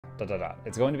Dot dot dot.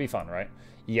 It's going to be fun, right?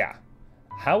 Yeah.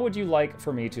 How would you like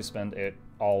for me to spend it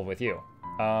all with you?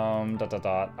 Dot dot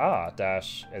dot. Ah,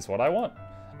 dash is what I want.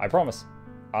 I promise.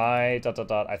 Dot dot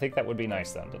dot. I think that would be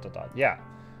nice then. Dot dot dot. Yeah.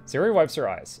 Siri wipes her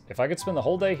eyes. If I could spend the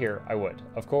whole day here, I would.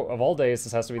 Of course, of all days,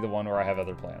 this has to be the one where I have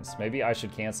other plans. Maybe I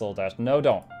should cancel dash. No,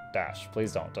 don't. Dash.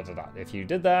 Please don't. Dot dot dot. If you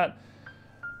did that,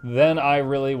 then I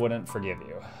really wouldn't forgive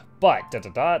you. But, dot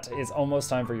dot dot, it's almost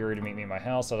time for Yuri to meet me in my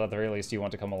house, so at the very least you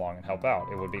want to come along and help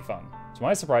out. It would be fun. To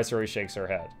my surprise, Yuri shakes her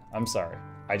head. I'm sorry.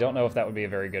 I don't know if that would be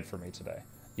very good for me today.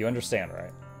 You understand, right?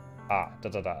 Ah,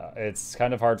 dot dot dot. It's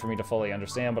kind of hard for me to fully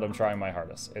understand, but I'm trying my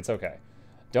hardest. It's okay.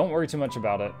 Don't worry too much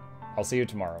about it. I'll see you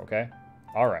tomorrow, okay?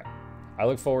 Alright. I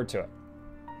look forward to it.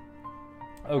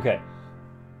 Okay.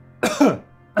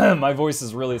 My voice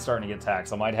is really starting to get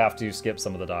taxed. I might have to skip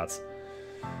some of the dots.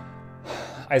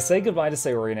 I say goodbye to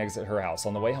Sayori and exit her house.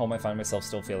 On the way home, I find myself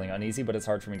still feeling uneasy, but it's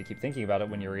hard for me to keep thinking about it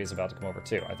when Yuri is about to come over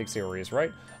too. I think Sayori is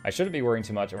right. I shouldn't be worrying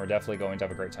too much, and we're definitely going to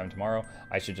have a great time tomorrow.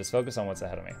 I should just focus on what's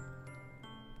ahead of me.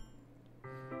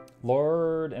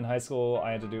 Lord, in high school,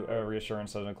 I had to do a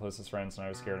reassurance of my closest friends, and I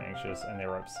was scared and anxious, and they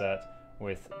were upset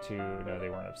with two. No, they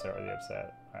weren't upset. Were they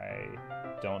upset? I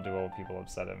don't do old people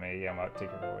upset at me. Yeah, I'm about to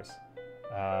take your voice.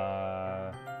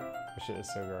 This shit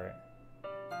is so great.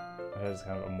 That is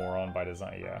kind of a moron by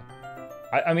design, yeah.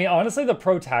 I mean, honestly, the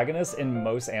protagonist in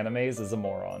most animes is a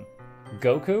moron.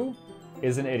 Goku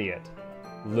is an idiot.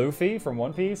 Luffy from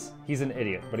One Piece, he's an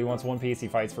idiot, but he wants One Piece, he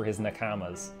fights for his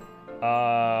nakamas.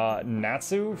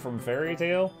 Natsu from Fairy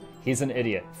Tail, he's an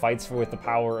idiot, fights with the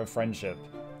power of friendship.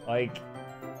 Like,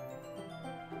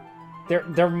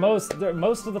 most of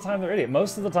the time they're idiot.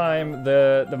 Most of the time,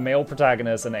 the male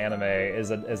protagonist in anime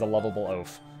is a lovable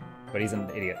oaf, but he's an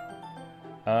idiot.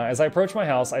 As I approach my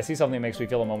house, I see something that makes me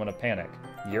feel a moment of panic.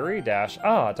 Yuri dash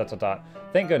dot dot dot.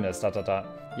 Thank goodness dot dot dot.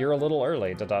 You're a little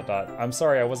early dot dot dot. I'm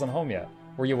sorry I wasn't home yet.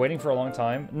 Were you waiting for a long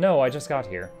time? No, I just got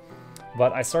here.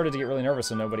 But I started to get really nervous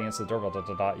when nobody answered the doorbell dot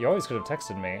dot dot. You always could have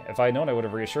texted me. If I had known, I would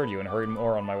have reassured you and hurried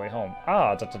more on my way home.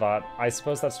 Dot dot dot. I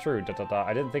suppose that's true dot dot dot.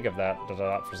 I didn't think of that dot dot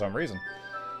dot for some reason.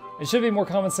 It should be more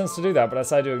common sense to do that, but I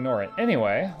decided to ignore it.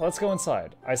 Anyway, let's go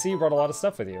inside. I see you brought a lot of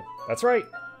stuff with you. That's right.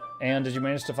 And did you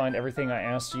manage to find everything I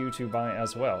asked you to buy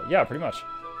as well? Yeah, pretty much.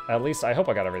 At least I hope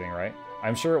I got everything right.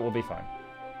 I'm sure it will be fine.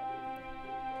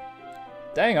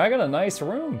 Dang, I got a nice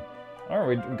room. All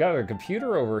right, we got a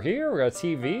computer over here. We got a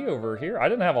TV over here. I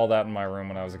didn't have all that in my room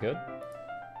when I was a kid.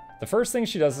 The first thing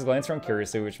she does is glance around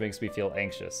curiously, which makes me feel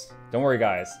anxious. Don't worry,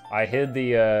 guys. I hid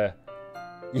the,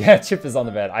 Yeah, Chip is on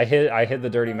the bed. I hid the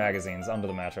dirty magazines under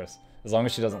the mattress. As long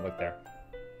as she doesn't look there.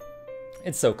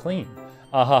 It's so clean.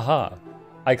 Ah ha ha.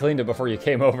 I cleaned it before you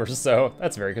came over, so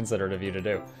that's very considerate of you to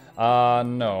do.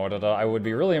 No, I would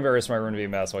be really embarrassed for my room to be a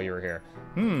mess while you were here.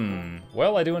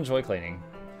 Well, I do enjoy cleaning.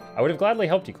 I would have gladly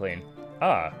helped you clean.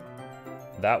 Ah,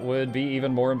 that would be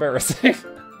even more embarrassing.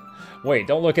 Wait,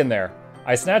 don't look in there.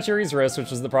 I snatched Yuri's wrist, which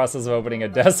was the process of opening a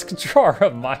desk drawer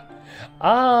of mine.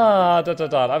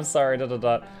 I'm sorry,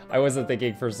 I wasn't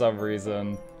thinking for some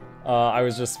reason. I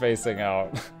was just spacing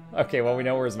out. Okay, well, we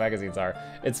know where his magazines are.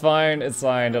 It's fine, it's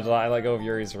fine. I let go of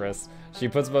Yuri's wrist. She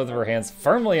puts both of her hands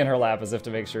firmly in her lap as if to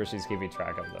make sure she's keeping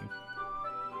track of them.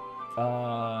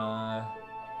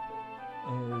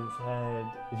 His head.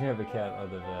 You have a cat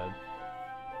on the bed.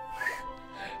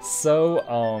 So,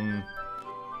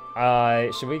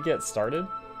 should we get started?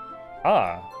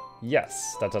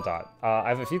 Yes, I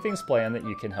have a few things planned that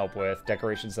you can help with.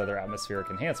 Decorations and other atmospheric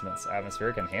enhancements.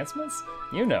 Atmospheric enhancements?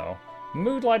 You know.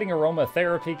 Mood lighting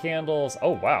aromatherapy candles.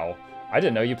 Oh, wow. I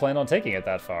didn't know you planned on taking it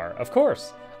that far. Of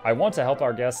course. I want to help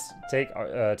our guests take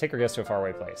our guests to a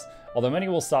faraway place. Although many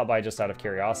will stop by just out of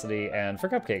curiosity and for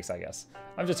cupcakes, I guess.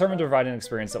 I'm determined to provide an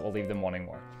experience that will leave them wanting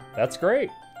more. That's great.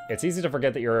 It's easy to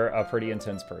forget that you're a pretty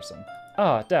intense person.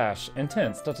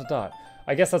 Intense,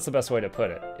 I guess that's the best way to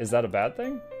put it. Is that a bad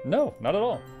thing? No, not at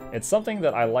all. It's something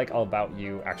that I like about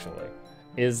you, actually.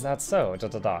 Is that so?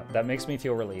 That makes me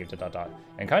feel relieved,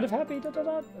 and kind of happy,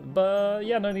 but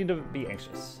yeah, no need to be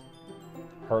anxious.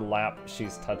 Her lap,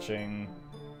 she's touching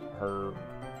her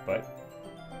butt.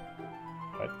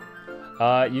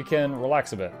 What? You can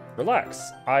relax a bit.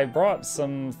 Relax. I brought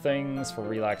some things for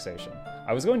relaxation.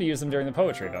 I was going to use them during the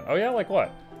poetry event. Oh yeah, like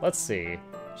what? Let's see.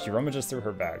 She rummages through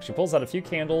her bag. She pulls out a few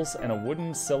candles and a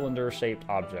wooden cylinder-shaped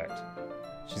object.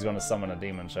 She's going to summon a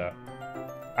demon chat.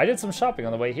 I did some shopping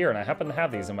on the way here, and I happen to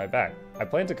have these in my bag. I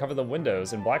plan to cover the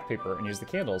windows in black paper and use the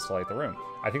candles to light the room.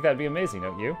 I think that'd be amazing,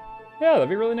 don't you? Yeah, that'd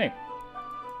be really neat.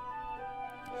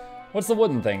 What's the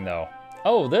wooden thing, though?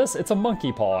 Oh, it's a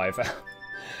monkey paw I found.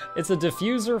 It's a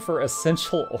diffuser for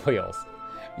essential oils.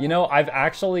 You know, I've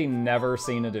actually never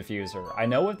seen a diffuser. I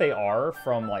know what they are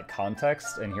from like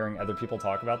context and hearing other people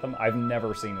talk about them. I've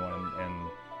never seen one in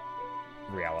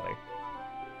reality.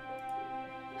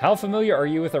 How familiar are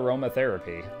you with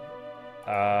aromatherapy?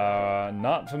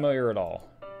 Not familiar at all.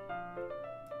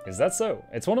 Is that so?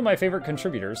 It's one of my favorite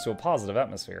contributors to a positive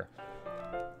atmosphere.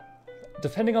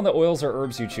 Depending on the oils or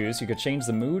herbs you choose, you could change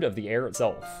the mood of the air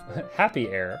itself. Happy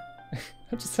air.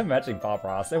 I'm just imagining Bob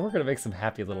Ross, and we're gonna make some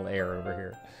happy little air over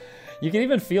here. You can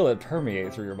even feel it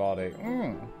permeate through your body.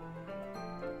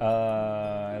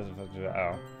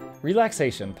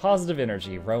 Relaxation, positive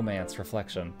energy, romance,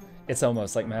 reflection. It's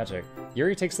almost like magic.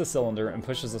 Yuri takes the cylinder and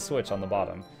pushes a switch on the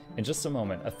bottom. In just a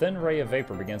moment, a thin ray of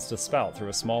vapor begins to spout through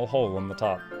a small hole on the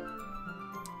top.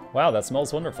 Wow, that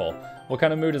smells wonderful. What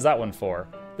kind of mood is that one for?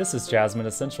 This is jasmine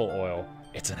essential oil.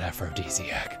 It's an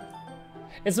aphrodisiac.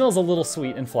 It smells a little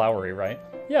sweet and flowery, right?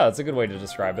 Yeah, that's a good way to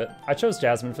describe it. I chose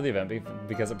jasmine for the event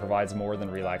because it provides more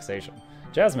than relaxation.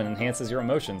 Jasmine enhances your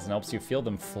emotions and helps you feel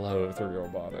them flow through your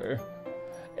body.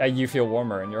 You feel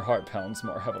warmer and your heart pounds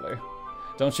more heavily.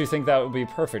 Don't you think that would be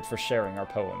perfect for sharing our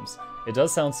poems? It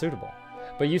does sound suitable.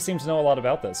 But you seem to know a lot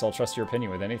about this, so I'll trust your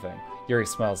opinion with anything. Yuri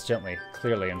smiles gently,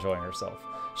 clearly enjoying herself.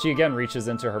 She again reaches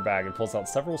into her bag and pulls out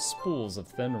several spools of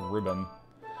thin ribbon.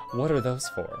 What are those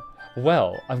for?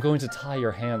 Well, I'm going to tie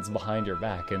your hands behind your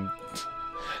back and...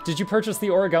 Did you purchase the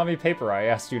origami paper I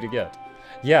asked you to get?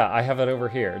 Yeah, I have it over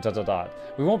here, ...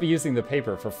 We won't be using the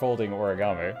paper for folding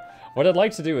origami. What I'd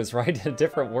like to do is write a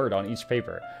different word on each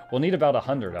paper. We'll need about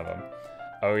 100 of them.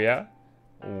 Oh yeah?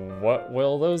 What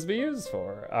will those be used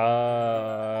for?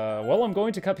 Well, I'm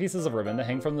going to cut pieces of ribbon to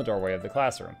hang from the doorway of the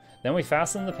classroom. Then we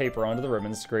fasten the paper onto the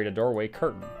ribbons to create a doorway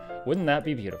curtain. Wouldn't that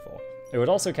be beautiful? It would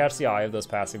also catch the eye of those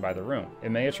passing by the room. It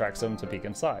may attract some to peek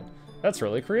inside. That's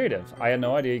really creative. I had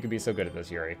no idea you could be so good at this,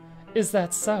 Yuri. Is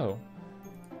that so?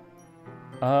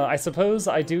 I suppose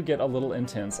I do get a little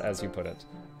intense, as you put it.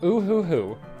 Ooh hoo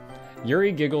hoo.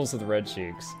 Yuri giggles with red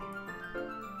cheeks.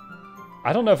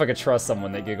 I don't know if I could trust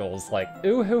someone that giggles like,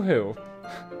 ooh hoo hoo.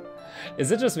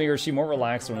 Is it just me or is she more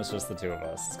relaxed when it's just the two of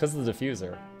us? It's because of the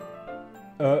diffuser.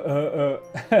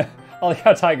 I like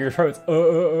how Tiger throats,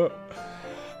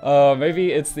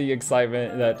 maybe it's the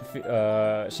excitement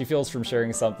that she feels from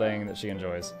sharing something that she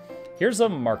enjoys. Here's a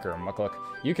marker, Mukluk.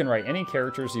 You can write any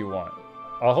characters you want.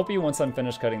 I'll help you once I'm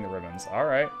finished cutting the ribbons.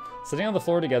 Alright. Sitting on the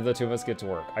floor together, the two of us get to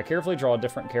work. I carefully draw a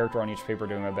different character on each paper,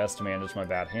 doing my best to manage my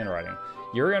bad handwriting.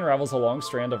 Yuri unravels a long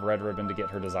strand of red ribbon to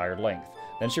get her desired length.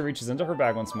 Then she reaches into her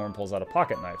bag once more and pulls out a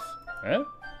pocket knife. Eh?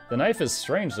 The knife is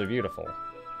strangely beautiful.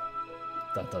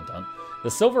 Dun dun dun.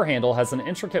 The silver handle has an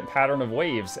intricate pattern of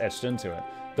waves etched into it.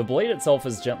 The blade itself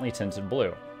is gently tinted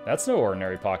blue. That's no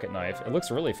ordinary pocket knife. It looks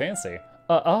really fancy.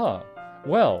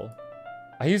 Well,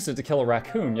 I used it to kill a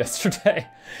raccoon yesterday.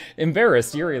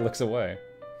 Embarrassed, Yuri looks away.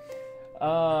 He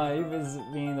was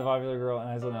being the popular girl and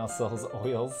Hazel now sells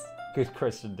oils. Good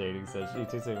Christian dating, says she.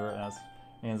 Takes over and asks,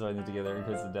 hands binding together,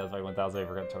 increases the death by 1,000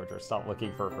 apricot torture. Stop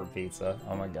looking for her pizza.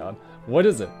 Oh my god. What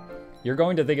is it? You're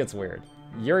going to think it's weird.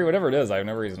 Yuri, whatever it is, I have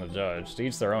no reason to judge. To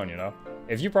each their own, you know?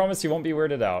 If you promise you won't be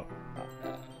weirded out.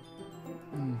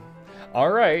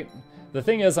 Alright. The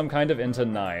thing is, I'm kind of into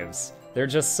knives. They're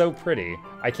just so pretty.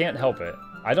 I can't help it.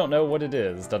 I don't know what it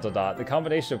is, ... The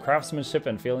combination of craftsmanship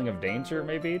and feeling of danger,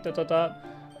 maybe, ...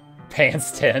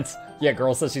 Pants tint. Yeah,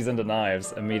 girl says she's into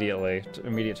knives. Immediately.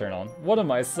 Immediate turn on. What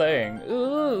am I saying?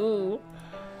 Ooh.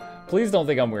 Please don't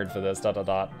think I'm weird for this, ...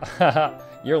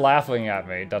 You're laughing at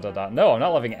me, ... No, I'm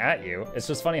not laughing at you. It's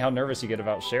just funny how nervous you get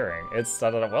about sharing. It's, ...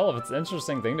 Well, if it's an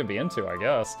interesting thing to be into, I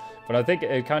guess. But I think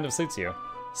it kind of suits you.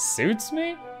 Suits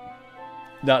me? ...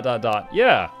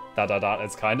 Yeah. ...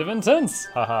 It's kind of intense.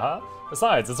 Ha ha ha.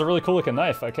 Besides, it's a really cool looking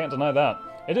knife. I can't deny that.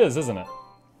 It is, isn't it?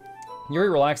 Yuri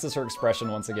relaxes her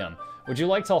expression once again. Would you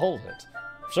like to hold it?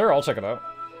 Sure, I'll check it out.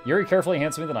 Yuri carefully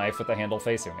hands me the knife with the handle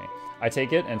facing me. I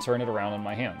take it and turn it around in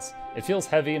my hands. It feels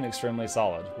heavy and extremely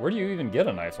solid. Where do you even get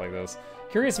a knife like this?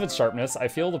 Curious of its sharpness, I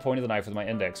feel the point of the knife with my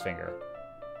index finger.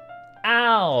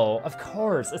 Ow! Of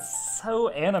course, it's so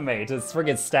anime to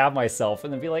friggin' stab myself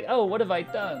and then be like, oh, what have I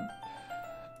done?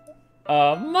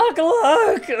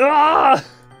 Mukluk! Ah!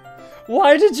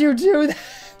 Why did you do that?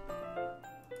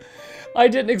 I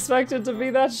didn't expect it to be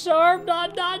that sharp, ...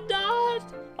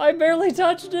 I barely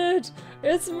touched it.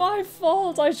 It's my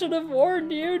fault. I should have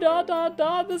warned you, ...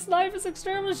 This knife is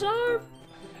extremely sharp.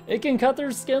 It can cut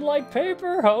through skin like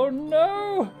paper. Oh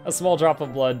no. A small drop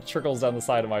of blood trickles down the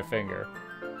side of my finger.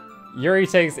 Yuri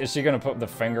takes, is she gonna put the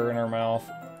finger in her mouth?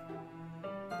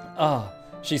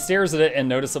 She stares at it and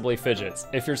noticeably fidgets.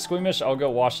 If you're squeamish, I'll go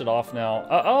wash it off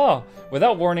now.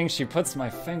 Without warning, she puts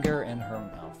my finger in her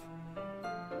mouth.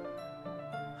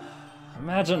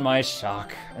 Imagine my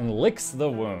shock and licks the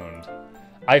wound.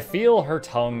 I feel her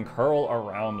tongue curl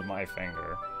around my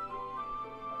finger.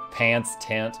 Pants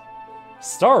tent.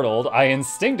 Startled, I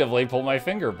instinctively pull my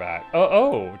finger back.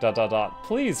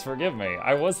 Please forgive me.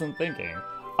 I wasn't thinking.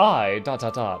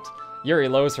 Yuri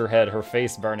lowers her head, her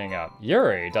face burning up.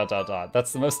 Yuri,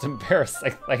 That's the most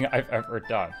embarrassing thing I've ever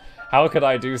done. How could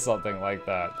I do something like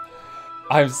that?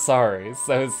 I'm sorry,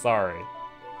 so sorry.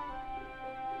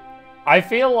 I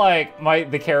feel like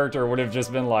the character would have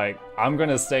just been like, I'm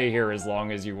gonna stay here as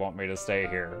long as you want me to stay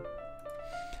here.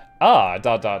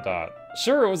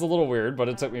 Sure, it was a little weird, but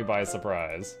it took me by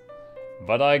surprise.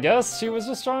 But I guess she was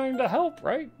just trying to help,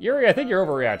 right? Yuri, I think you're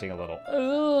overreacting a little.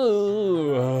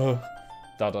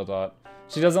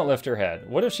 She doesn't lift her head.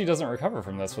 What if she doesn't recover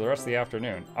from this for the rest of the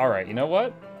afternoon? Alright, you know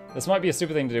what? This might be a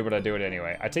stupid thing to do, but I do it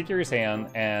anyway. I take Yuri's hand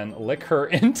and lick her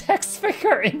index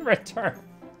finger in return.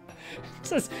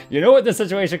 Just, you know what this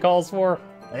situation calls for?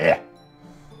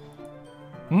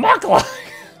 Mukluk!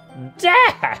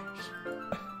 Dash!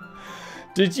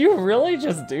 Did you really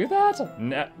just do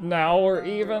that? Now we're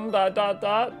even,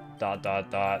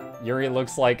 Yuri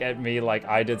looks at me like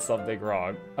I did something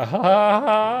wrong.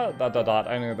 I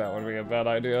knew that would be a bad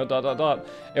idea,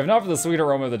 If not for the sweet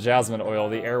aroma of the jasmine oil,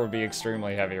 the air would be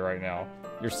extremely heavy right now.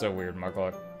 You're so weird,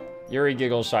 Mukluk. Yuri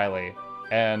giggles shyly,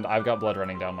 and I've got blood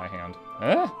running down my hand.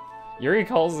 Huh? Yuri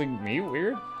calling me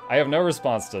weird? I have no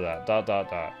response to that,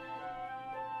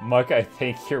 Muck, I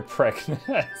think you're pregnant.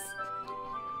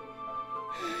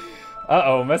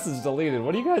 Uh-oh, message deleted.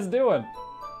 What are you guys doing?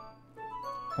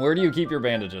 Where do you keep your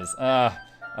bandages? I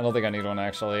don't think I need one,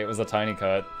 actually. It was a tiny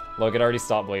cut. Look, it already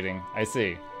stopped bleeding. I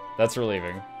see. That's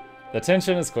relieving. The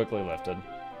tension is quickly lifted.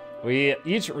 We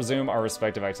each resume our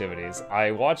respective activities.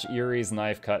 I watch Yuri's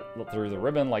knife cut through the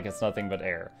ribbon like it's nothing but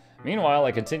air. Meanwhile,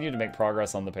 I continue to make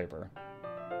progress on the paper.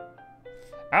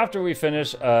 After we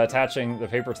finish attaching the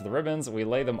paper to the ribbons, we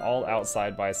lay them all out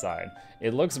side by side.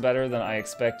 It looks better than I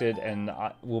expected and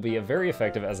will be very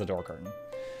effective as a door curtain.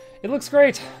 It looks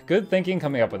great. Good thinking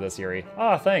coming up with this, Yuri.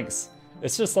 Thanks.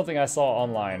 It's just something I saw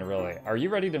online, really. Are you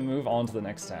ready to move on to the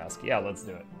next task? Yeah, let's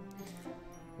do it.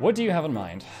 What do you have in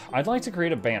mind? I'd like to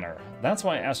create a banner. That's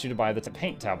why I asked you to buy the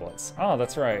paint tablets.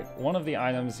 That's right. One of the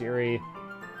items Yuri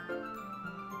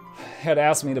had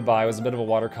asked me to buy was a bit of a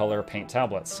watercolor paint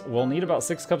tablets. We'll need about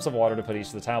 6 cups of water to put each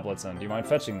of the tablets in. Do you mind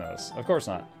fetching those? Of course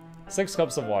not. 6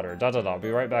 cups of water. I'll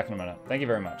be right back in a minute. Thank you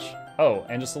very much. Oh,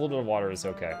 and just a little bit of water is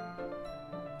okay.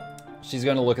 She's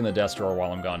going to look in the desk drawer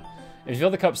while I'm gone. If you fill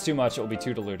the cups too much, it will be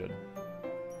too diluted.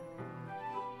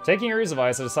 Taking Yuri's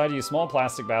advice, I decided to use small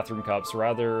plastic bathroom cups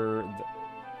rather...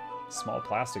 Small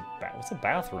plastic... What's a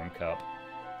bathroom cup?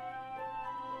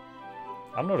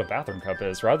 I don't know what a bathroom cup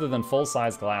is, rather than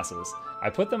full-size glasses. I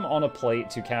put them on a plate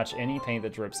to catch any paint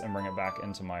that drips and bring it back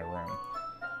into my room.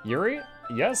 Yuri?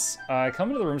 Yes? I come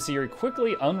into the room, see Yuri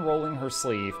quickly unrolling her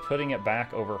sleeve, putting it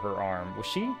back over her arm. Was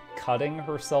she cutting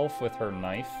herself with her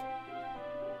knife?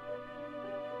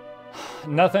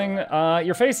 Nothing.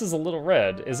 Your face is a little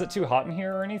red. Is it too hot in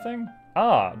here or anything?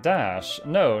 Dash.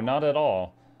 No, not at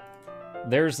all.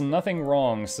 There's nothing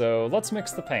wrong, so let's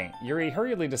mix the paint. Yuri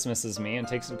hurriedly dismisses me and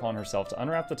takes it upon herself to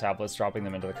unwrap the tablets, dropping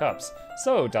them into the cups.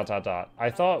 So, I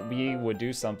thought we would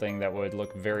do something that would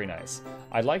look very nice.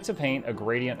 I'd like to paint a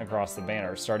gradient across the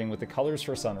banner, starting with the colors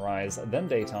for sunrise, then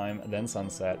daytime, then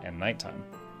sunset, and nighttime.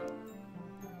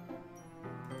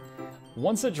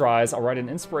 Once it dries, I'll write an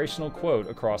inspirational quote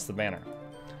across the banner.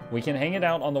 We can hang it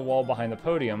out on the wall behind the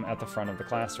podium at the front of the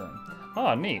classroom.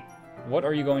 Neat. What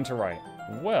are you going to write?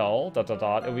 Well,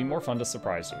 it'll be more fun to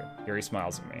surprise you. Yuri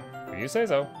smiles at me. If you say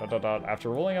so, After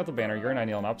rolling out the banner, Yuri and I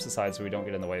kneel on opposite sides so we don't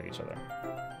get in the way of each other.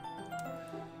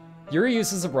 Yuri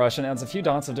uses a brush and adds a few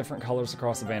dots of different colors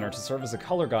across the banner to serve as a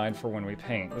color guide for when we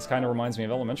paint. This kind of reminds me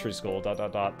of elementary school,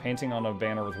 Painting on a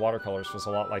banner with watercolors was a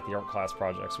lot like the art class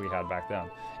projects we had back then.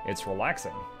 It's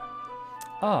relaxing.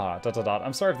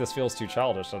 I'm sorry if this feels too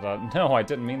childish, No, I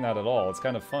didn't mean that at all. It's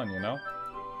kind of fun, you know?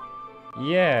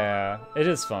 Yeah, it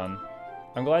is fun.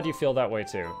 I'm glad you feel that way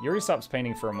too. Yuri stops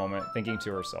painting for a moment, thinking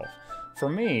to herself. For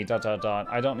me,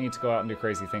 I don't need to go out and do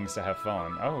crazy things to have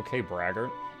fun. Oh, okay,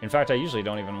 braggart. In fact, I usually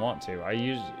don't even want to. I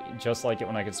usually just like it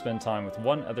when I could spend time with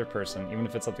one other person, even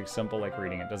if it's something simple like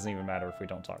reading. It doesn't even matter if we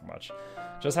don't talk much.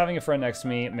 Just having a friend next to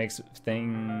me makes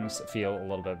things feel a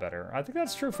little bit better. I think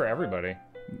that's true for everybody.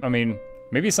 I mean,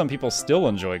 maybe some people still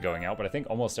enjoy going out, but I think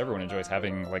almost everyone enjoys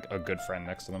having, like, a good friend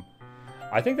next to them.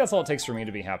 I think that's all it takes for me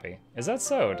to be happy. Is that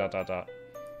so?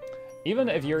 Even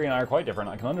if Yuri and I are quite different,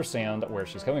 I can understand where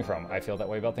she's coming from. I feel that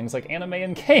way about things like anime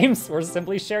and games, where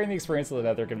simply sharing the experience with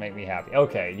another can make me happy.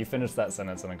 Okay, you finished that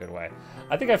sentence in a good way.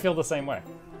 I think I feel the same way.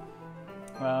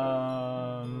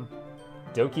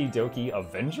 Doki Doki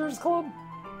Avengers Club?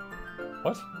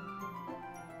 What?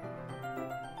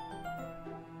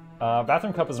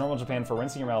 Bathroom cup is normal in Japan for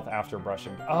rinsing your mouth after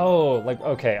brushing. Oh, like,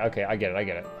 okay, I get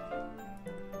it.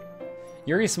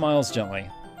 Yuri smiles gently.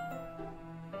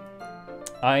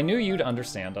 I knew you'd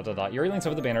understand, ... Yuri leans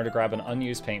over the banner to grab an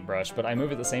unused paintbrush, but I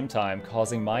move at the same time,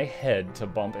 causing my head to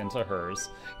bump into hers.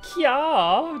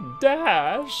 Kya!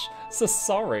 Dash! So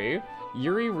sorry.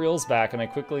 Yuri reels back and I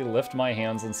quickly lift my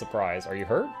hands in surprise. Are you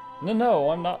hurt? No,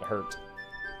 I'm not hurt.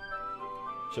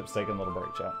 Ship's taking a little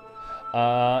break, chat.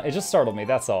 It just startled me,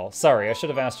 that's all. Sorry, I should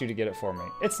have asked you to get it for me.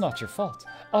 It's not your fault.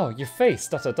 Oh, your face, ...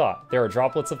 There are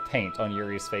droplets of paint on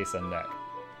Yuri's face and neck.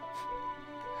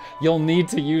 You'll need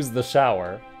to use the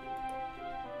shower.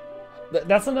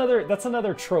 That's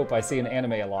another trope I see in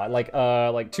anime a lot.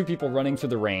 Like two people running through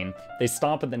the rain. They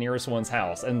stop at the nearest one's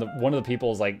house, and one of the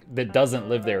people is like that doesn't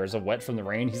live there is wet from the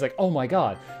rain. He's like, "Oh my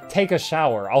god, take a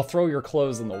shower. I'll throw your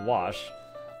clothes in the wash."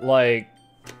 Like,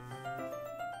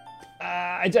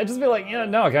 I just be like, yeah,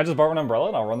 no, can I just borrow an umbrella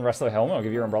and I'll run the rest of the helmet? I'll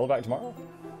give you your umbrella back tomorrow.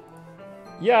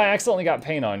 Yeah, I accidentally got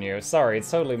paint on you. Sorry, it's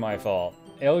totally my fault.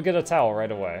 I'll get a towel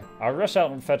right away. I'll rush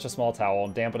out and fetch a small towel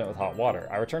and dampen it with hot water.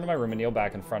 I return to my room and kneel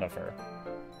back in front of her.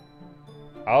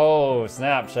 Oh,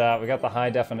 Snapchat. We got the high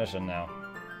definition now.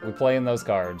 We play in those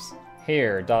cards.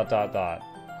 Here, ...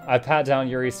 I pat down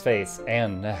Yuri's face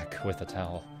and neck with a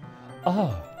towel.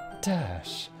 Oh,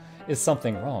 Dash. Is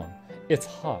something wrong? It's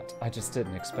hot. I just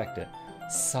didn't expect it.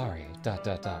 Sorry, ...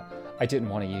 I didn't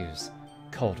want to use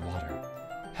cold water.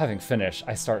 Having finished,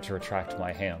 I start to retract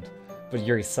my hand. But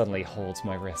Yuri suddenly holds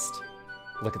my wrist.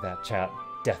 Look at that, chat.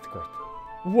 Death grip.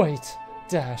 Wait,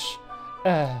 Dash.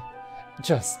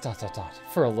 Just ...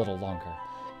 for a little longer.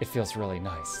 It feels really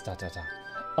nice, ...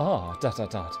 Ah, ...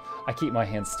 I keep my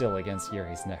hand still against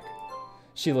Yuri's neck.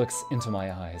 She looks into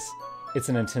my eyes. It's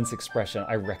an intense expression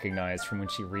I recognize from when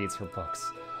she reads her books.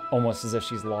 Almost as if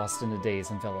she's lost in a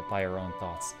daze enveloped by her own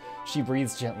thoughts. She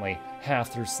breathes gently,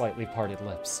 half through slightly parted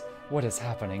lips. What is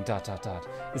happening, ...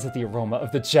 Is it the aroma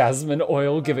of the jasmine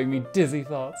oil giving me dizzy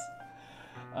thoughts?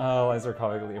 Oh, lines are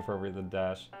comically appropriate than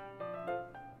Dash.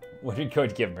 When are you going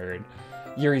to get married?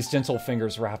 Yuri's gentle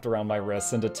fingers wrapped around my wrist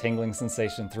send a tingling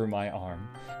sensation through my arm.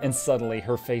 And suddenly,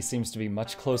 her face seems to be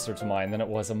much closer to mine than it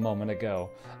was a moment ago.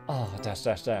 Ah, ...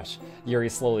 Yuri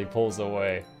slowly pulls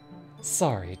away.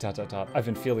 Sorry, ... I've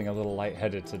been feeling a little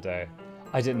lightheaded today.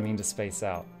 I didn't mean to space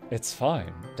out. It's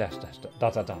fine, ...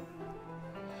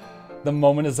 The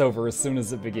moment is over as soon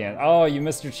as it began. Oh, you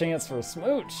missed your chance for a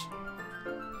smooch.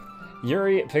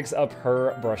 Yuri picks up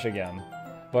her brush again,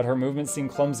 but her movements seem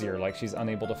clumsier, like she's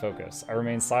unable to focus. I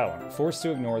remain silent, forced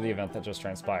to ignore the event that just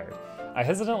transpired. I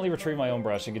hesitantly retrieve my own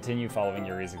brush and continue following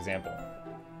Yuri's example.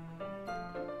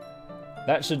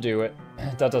 That should do it. ...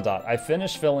 I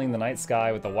finish filling the night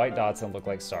sky with the white dots that look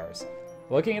like stars.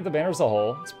 Looking at the banner as a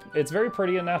whole, it's very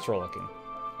pretty and natural looking.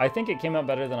 I think it came out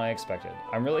better than I expected.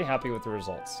 I'm really happy with the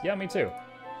results. Yeah, me too.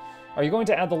 Are you going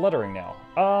to add the lettering now?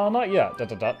 Not yet, ...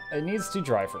 It needs to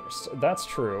dry first. That's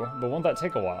true, but won't that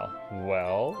take a while?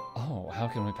 Well... Oh, how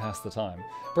can we pass the time?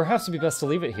 Perhaps it'd be best to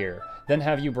leave it here, then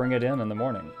have you bring it in the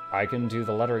morning. I can do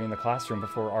the lettering in the classroom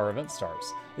before our event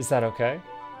starts. Is that okay?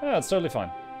 Yeah, it's totally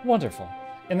fine. Wonderful.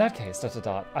 In that case, ...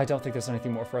 I don't think there's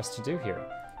anything more for us to do here.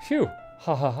 Phew!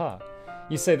 Ha ha ha.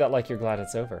 You say that like you're glad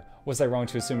it's over. Was I wrong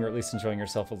to assume you're at least enjoying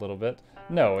yourself a little bit?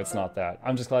 No, it's not that.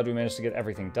 I'm just glad we managed to get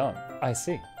everything done. I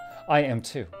see. I am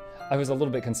too. I was a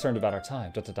little bit concerned about our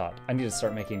time, ... I need to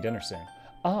start making dinner soon.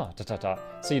 Ah, ...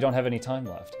 So you don't have any time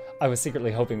left. I was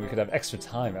secretly hoping we could have extra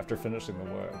time after finishing the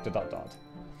work, ...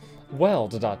 Well, ...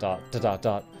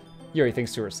 Yuri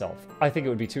thinks to herself. I think it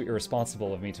would be too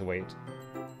irresponsible of me to wait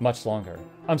much longer.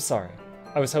 I'm sorry.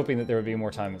 I was hoping that there would be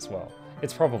more time as well.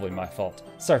 It's probably my fault.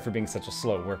 Sorry for being such a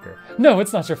slow worker. No,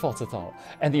 it's not your fault at all.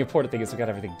 And the important thing is we got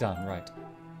everything done, right?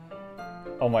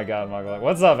 Oh my god, Mukluk.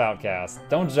 What's up, Outcast?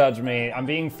 Don't judge me. I'm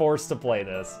being forced to play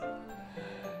this.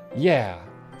 Yeah,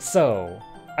 so...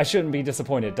 I shouldn't be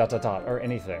disappointed, ... or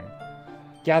anything.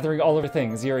 Gathering all of her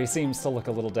things, Yuri seems to look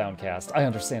a little downcast. I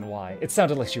understand why. It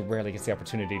sounded like she rarely gets the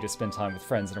opportunity to spend time with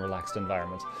friends in a relaxed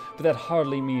environment. But that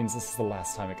hardly means this is the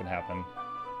last time it can happen.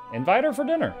 Invite her for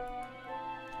dinner.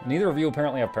 Neither of you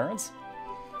apparently have parents?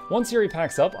 Once Yuri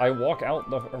packs up, I walk her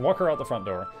out the front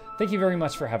door. Thank you very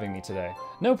much for having me today.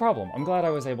 No problem. I'm glad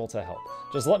I was able to help.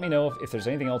 Just let me know if there's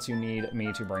anything else you need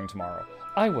me to bring tomorrow.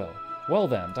 I will. Well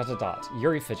then, ...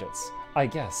 Yuri fidgets. I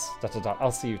guess, ...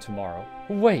 I'll see you tomorrow.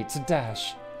 Wait,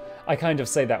 Dash. I kind of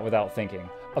say that without thinking.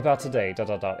 about today, ...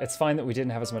 It's fine that we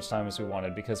didn't have as much time as we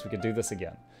wanted because we could do this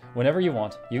again. Whenever you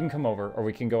want, you can come over or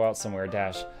we can go out somewhere,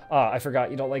 dash. Ah, I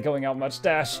forgot you don't like going out much,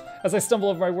 dash. As I stumble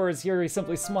over my words, Yuri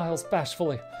simply smiles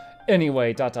bashfully.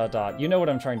 Anyway, ... You know what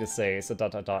I'm trying to say, so ...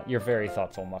 You're very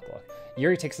thoughtful, Mukluk.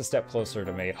 Yuri takes a step closer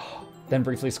to me, then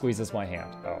briefly squeezes my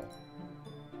hand. Oh.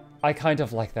 I kind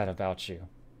of like that about you.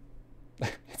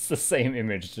 It's the same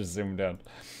image, just zoomed in.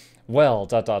 Well, ...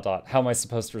 How am I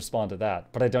supposed to respond to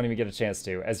that? But I don't even get a chance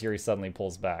to, as Yuri suddenly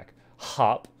pulls back.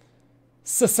 Hop.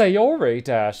 Sayori,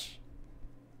 dash.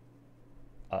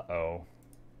 Uh-oh.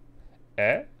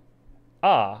 Eh?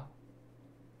 Ah.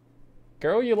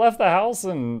 Girl, you left the house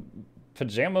in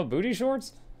pajama booty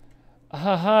shorts?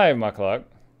 Hi, Mukluk.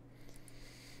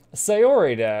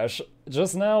 Sayori, dash.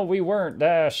 Just now we weren't,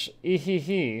 dash.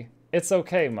 Ehehe. It's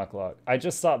okay, Mukluk. I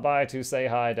just stopped by to say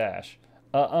hi, dash.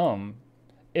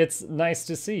 It's nice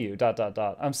to see you, ...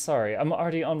 I'm sorry, I'm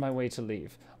already on my way to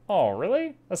leave. Oh,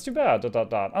 really? That's too bad, ...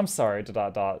 I'm sorry, ...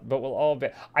 But we'll all be...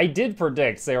 I did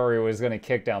predict Sayori was going to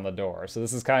kick down the door, so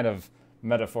this is kind of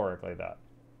metaphorically that.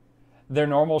 They're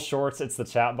normal shorts, it's the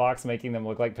chat box making them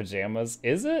look like pajamas.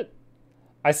 Is it?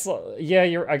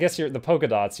 Yeah, I guess the polka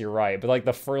dots, you're right, but like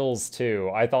the frills too.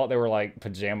 I thought they were like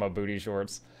pajama booty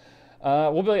shorts.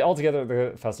 We'll be all together at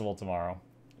the festival tomorrow.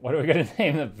 What are we going to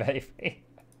name the baby?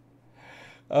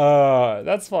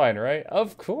 That's fine, right?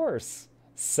 Of course.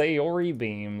 Sayori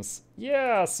beams.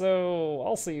 Yeah, so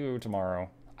I'll see you tomorrow.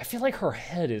 I feel like her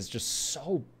head is just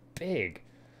so big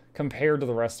compared to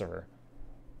the rest of her.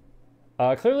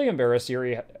 Clearly embarrassed,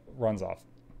 Yuri runs off.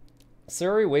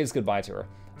 Sayori waves goodbye to her.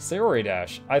 Sayori,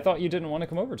 dash. I thought you didn't want to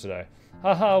come over today.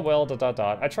 Haha, well, ...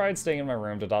 I tried staying in my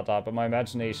room, ... But my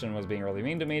imagination was being really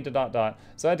mean to me, ...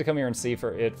 So I had to come here and see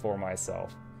for it for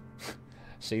myself.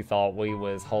 She thought we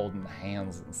was holding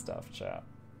hands and stuff, chat.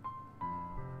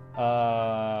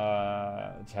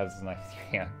 Chad's nice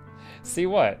hand. See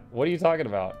what? What are you talking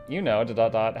about? You know, ...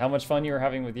 How much fun you were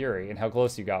having with Yuri and how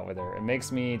close you got with her. It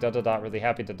makes me, ... Really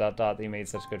happy, ... That you made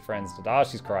such good friends, ...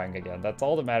 She's crying again. That's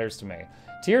all that matters to me.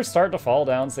 Tears start to fall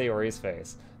down Sayori's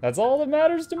face. That's all that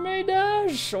matters to me,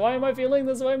 Dash! Why am I feeling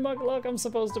this way, Mukluk? I'm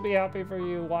supposed to be happy for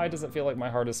you. Why does it feel like my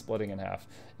heart is splitting in half?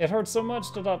 It hurts so much, ...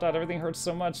 Everything hurts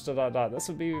so much, ... This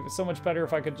would be so much better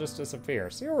if I could just disappear.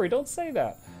 Sayori, don't say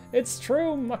that. It's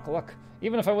true, Mukluk.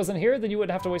 Even if I wasn't here, then you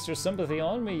wouldn't have to waste your sympathy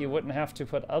on me. You wouldn't have to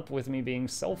put up with me being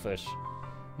selfish.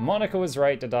 Monica was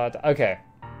right, ... Okay.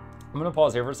 I'm gonna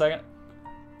pause here for a second.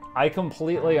 I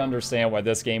completely understand why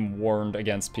this game warned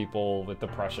against people with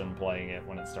depression playing it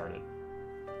when it started.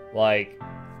 Like,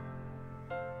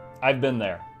 I've been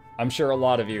there. I'm sure a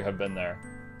lot of you have been there.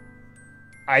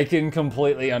 I can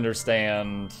completely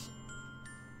understand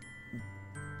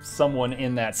someone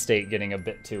in that state getting a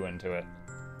bit too into it.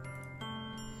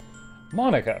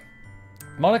 Monica.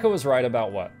 Monica was right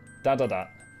about what? ...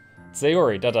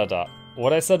 Sayori, ...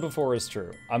 What I said before is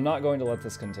true. I'm not going to let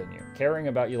this continue. Caring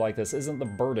about you like this isn't the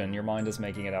burden your mind is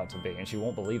making it out to be, and she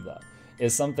won't believe that.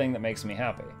 It's something that makes me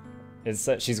happy. It's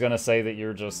that she's gonna say that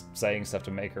you're just saying stuff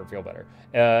to make her feel better.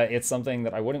 It's something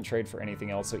that I wouldn't trade for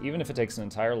anything else, so even if it takes an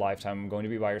entire lifetime, I'm going to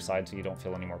be by your side so you don't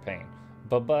feel any more pain.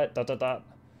 But...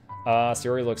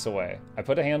 Sayori looks away. I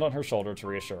put a hand on her shoulder to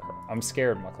reassure her. I'm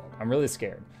scared, Mukluk. I'm really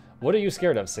scared. What are you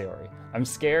scared of, Sayori? I'm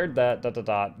scared that...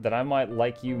 that I might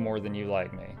like you more than you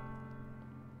like me.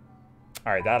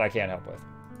 Alright, that I can't help with.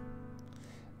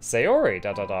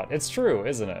 Sayori, ... It's true,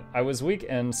 isn't it? I was weak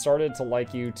and started to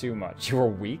like you too much. You were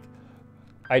weak?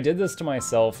 I did this to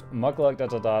myself.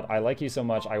 Mukluk, ... I like you so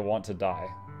much, I want to die.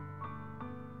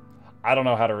 I don't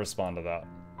know how to respond to that.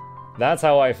 That's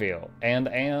how I feel.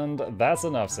 And that's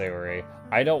enough, Sayori.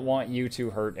 I don't want you to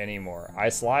hurt anymore. I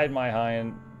slide my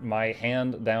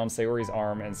hand down Sayori's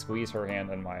arm and squeeze her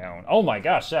hand in my own. Oh my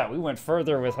gosh, yeah, we went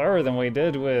further with her than we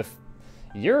did with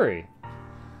Yuri.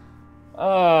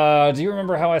 Do you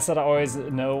remember how I said I always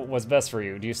know what's best for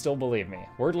you? Do you still believe me?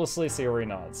 Wordlessly, Sayori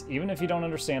nods. Even if you don't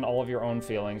understand all of your own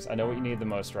feelings, I know what you need the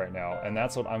most right now, and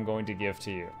that's what I'm going to give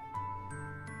to you.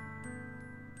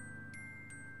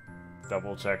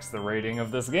 Double checks the rating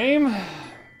of this game.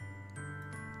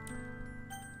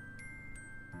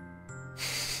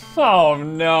 Oh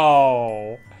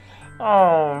no!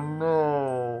 Oh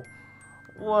no!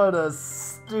 What a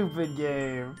stupid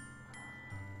game.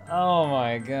 Oh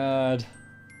my god.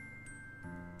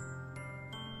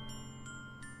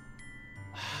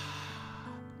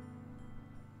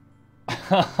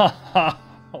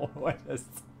 What a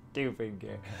stupid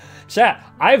game. Chat,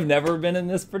 I've never been in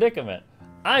this predicament.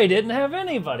 I didn't have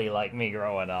anybody like me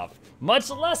growing up, much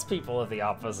less people of the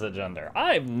opposite gender.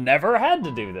 I've never had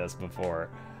to do this before.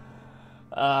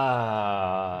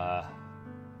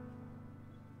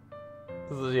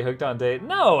 This is a hooked on date.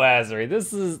 No, Azri,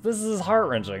 this is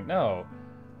heart-wrenching. No.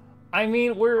 I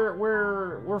mean,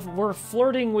 we're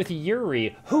flirting with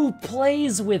Yuri, who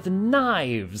plays with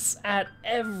knives at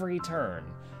every turn.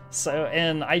 So,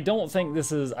 and I don't think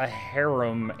this is a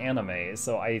harem anime,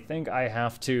 so I think I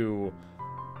have to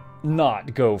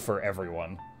not go for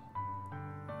everyone.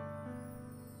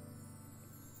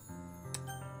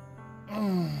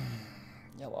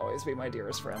 You'll always be my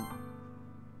dearest friend.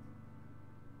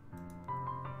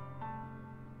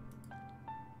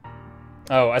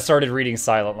 Oh, I started reading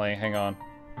silently. Hang on.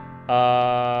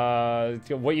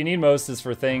 What you need most is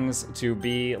for things to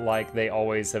be like they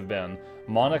always have been.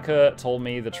 Monica told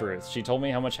me the truth. She told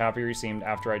me how much happier you seemed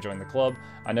after I joined the club.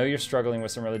 I know you're struggling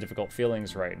with some really difficult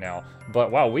feelings right now,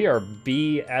 but wow, we are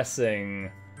BSing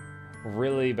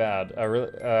really bad.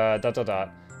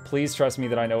 Please trust me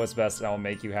that I know what's best and I'll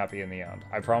make you happy in the end.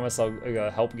 I promise I'll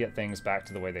help get things back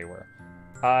to the way they were.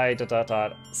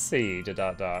 C.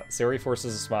 Siri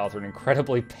forces a smile through an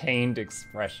incredibly pained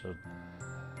expression.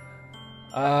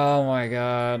 Oh my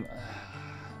god.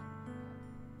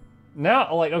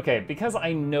 Now, like, okay, because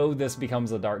I know this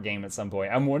becomes a dark game at some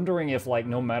point, I'm wondering if, like,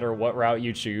 no matter what route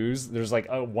you choose, there's, like,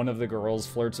 one of the girls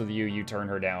flirts with you, you turn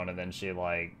her down, and then she,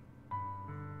 like,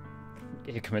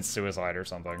 commits suicide or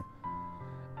something.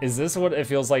 Is this what it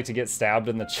feels like to get stabbed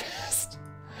in the chest?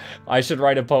 I should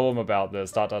write a poem about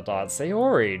this,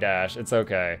 Sayori, dash, it's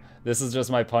okay. This is just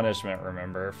my punishment,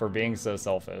 remember, for being so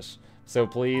selfish. So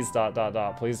please,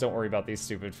 please don't worry about these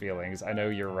stupid feelings. I know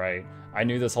you're right. I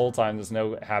knew this whole time there's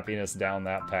no happiness down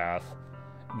that path.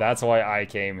 That's why I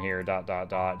came here,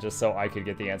 just so I could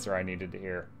get the answer I needed to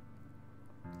hear.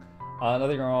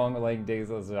 Nothing wrong, I like dating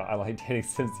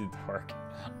since you're dark.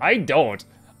 I don't.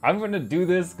 I'm gonna do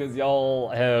this because y'all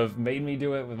have made me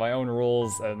do it with my own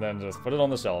rules and then just put it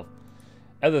on the shelf.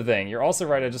 Other thing, you're also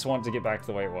right, I just want to get back to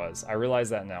the way it was. I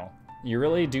realize that now. You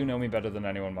really do know me better than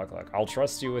anyone, Mukluk. I'll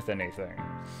trust you with anything.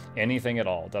 Anything at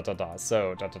all,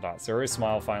 So, Suri's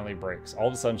smile finally breaks. All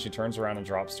of a sudden, she turns around and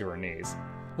drops to her knees.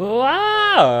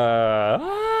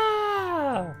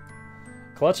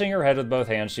 Clutching her head with both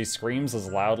hands, she screams as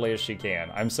loudly as she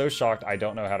can. I'm so shocked, I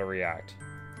don't know how to react.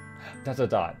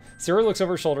 Sayori looks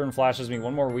over her shoulder and flashes me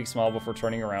one more weak smile before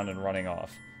turning around and running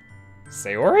off.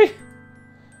 Sayori?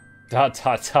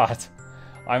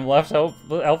 I'm left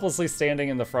helplessly standing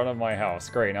in the front of my house.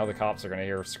 Great, now the cops are gonna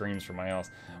hear screams from my house.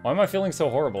 Why am I feeling so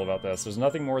horrible about this? There's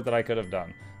nothing more that I could have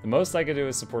done. The most I could do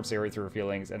is support Sayori through her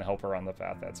feelings and help her on the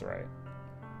path, that's right.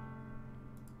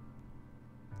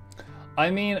 I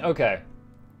mean, okay.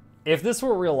 If this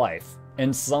were real life,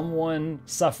 and someone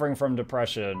suffering from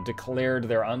depression declared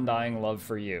their undying love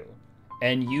for you,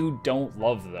 and you don't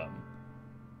love them,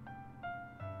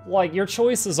 like, your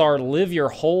choices are live your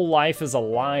whole life as a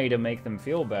lie to make them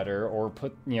feel better, or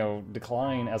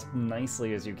decline as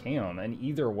nicely as you can, and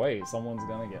either way, someone's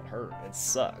gonna get hurt. It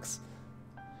sucks.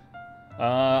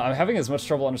 I'm having as much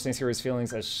trouble understanding Sayori's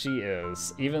feelings as she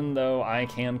is. Even though I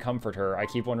can comfort her, I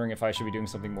keep wondering if I should be doing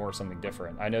something more or something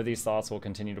different. I know these thoughts will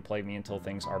continue to plague me until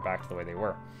things are back to the way they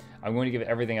were. I'm going to give it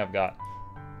everything I've got.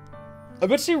 I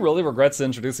bet she really regrets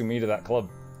introducing me to that club.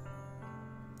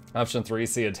 Option 3,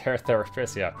 see a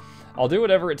therapist, yeah. I'll do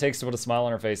whatever it takes to put a smile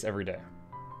on her face every day.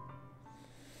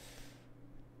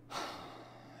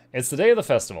 It's the day of the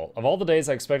festival. Of all the days,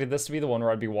 I expected this to be the one where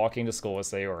I'd be walking to school with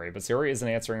Sayori, but Sayori isn't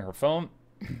answering her phone.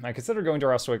 I considered going to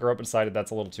her house to wake her up, but decided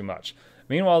that's a little too much.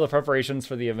 Meanwhile, the preparations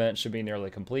for the event should be nearly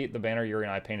complete. The banner Yuri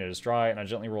and I painted is dry, and I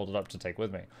gently rolled it up to take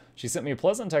with me. She sent me a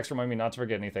pleasant text reminding me not to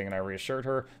forget anything, and I reassured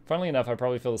her. Funnily enough, I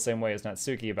probably feel the same way as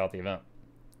Natsuki about the event.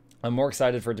 I'm more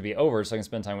excited for it to be over so I can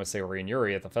spend time with Sayori and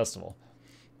Yuri at the festival.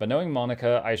 But knowing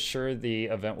Monica, I'm sure the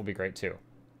event will be great too.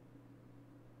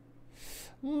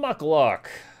 Mukluk!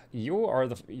 You're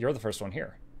the first one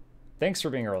here. Thanks for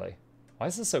being early. Why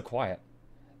is this so quiet?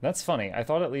 That's funny. I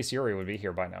thought at least Yuri would be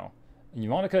here by now.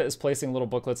 Monica is placing little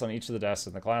booklets on each of the desks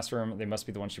in the classroom. They must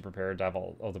be the ones she prepared to have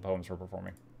all the poems we're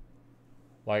performing.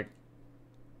 Like...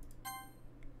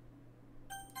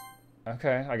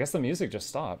 Okay, I guess the music just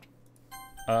stopped.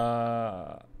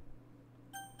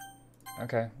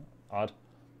 Okay, odd.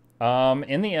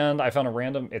 In the end, I found a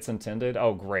random, it's intended,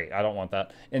 oh great, I don't want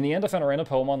that. In the end, I found a random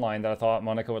poem online that I thought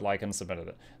Monica would like and submitted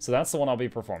it. So that's the one I'll be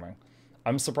performing.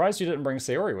 I'm surprised you didn't bring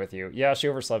Sayori with you. Yeah, she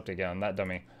overslept again, that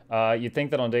dummy. You'd think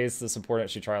that on days this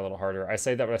important she'd try a little harder. I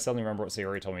say that, but I suddenly remember what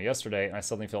Sayori told me yesterday, and I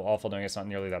suddenly feel awful knowing it's not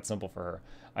nearly that simple for her.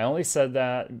 I only said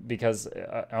it because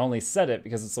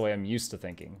it's the way I'm used to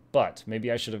thinking. But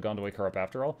maybe I should have gone to wake her up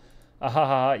after all.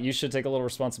 You should take a little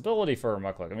responsibility for her,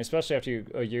 Mukluk. I mean, especially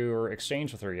after your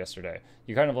exchange with her yesterday.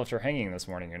 You kind of left her hanging this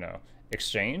morning, you know.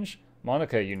 Exchange?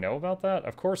 Monica, you know about that?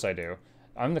 Of course I do.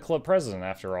 I'm the club president,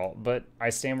 after all, but I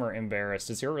stammer embarrassed.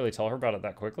 Does Hiro really tell her about it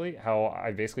that quickly? How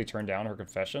I basically turned down her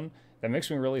confession? That makes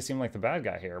me really seem like the bad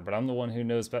guy here, but I'm the one who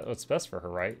knows what's best for her,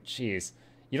 right? Jeez.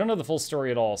 You don't know the full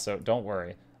story at all, so don't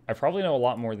worry. I probably know a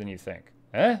lot more than you think.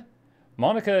 Eh?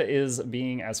 Monica is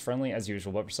being as friendly as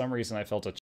usual, but for some reason I felt a